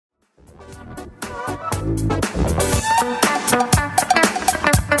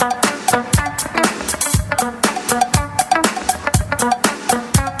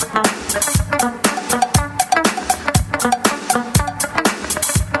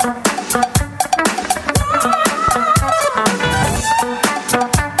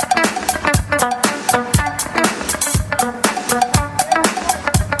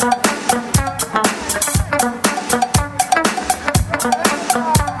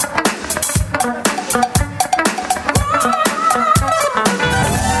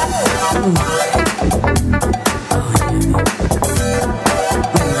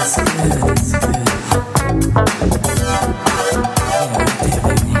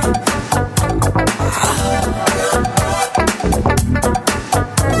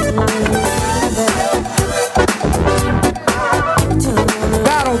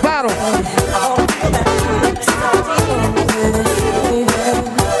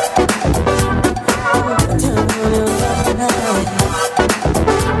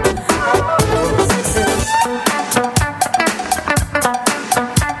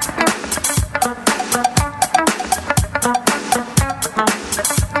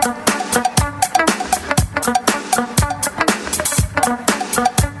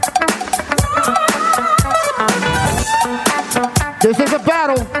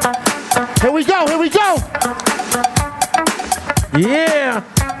Yeah.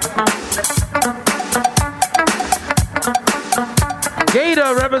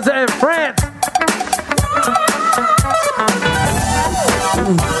 GATOR representing France.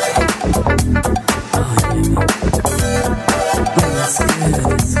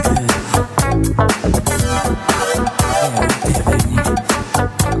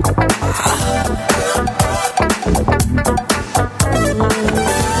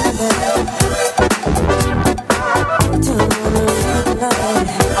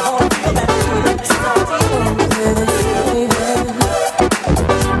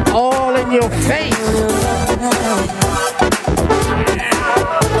 All in your face.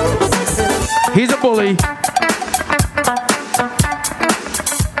 He's a bully.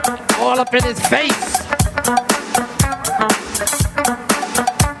 All up in his face.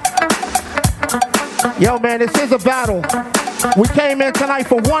 Yo, man, this is a battle. We came in tonight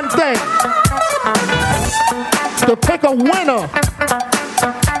for one thing. To pick a winner.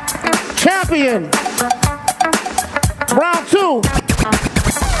 Champion. Round 2.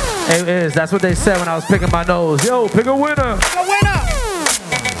 It is. That's what they said when I was picking my nose. Yo, pick a winner. Pick a winner.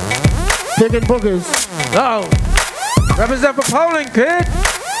 Picking boogers. Oh. Represent for Poland, kid.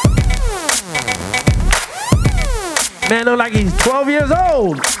 Man look like he's 12 years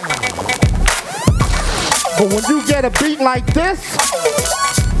old. But when you get a beat like this,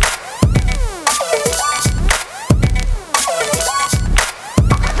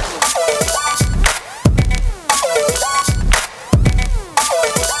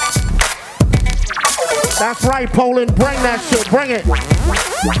 that's right, Poland. Bring that shit. Bring it.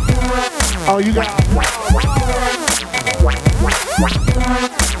 Oh, you got.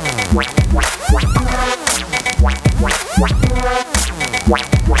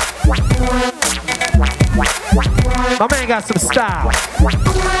 My man got some style.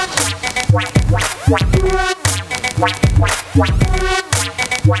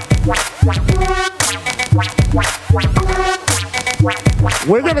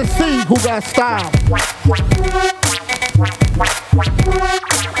 We're gonna see who got style.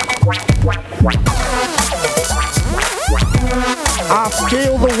 I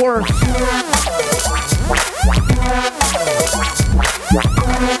feel the worst.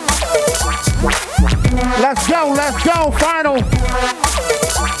 Let's go, final.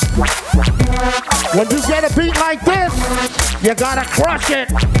 When you get a beat like this, you gotta crush it.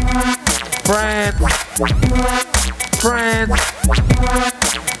 France. France.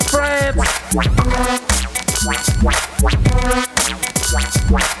 France.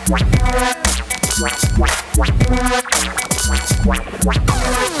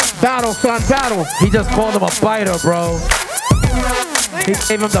 Battle, son, battle. He just called him a biter, bro. He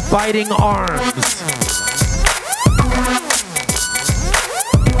gave him the biting arms.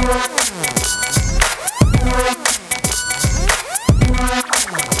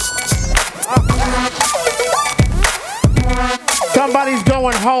 Somebody's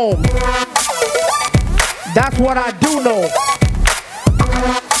going home. That's what I do know.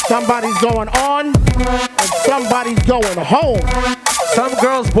 Somebody's going on and somebody's going home. Some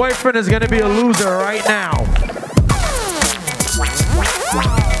girl's boyfriend is gonna be a loser right now.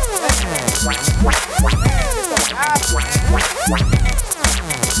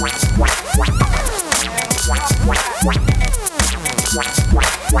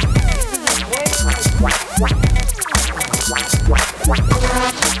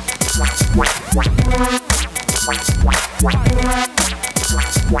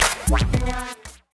 What?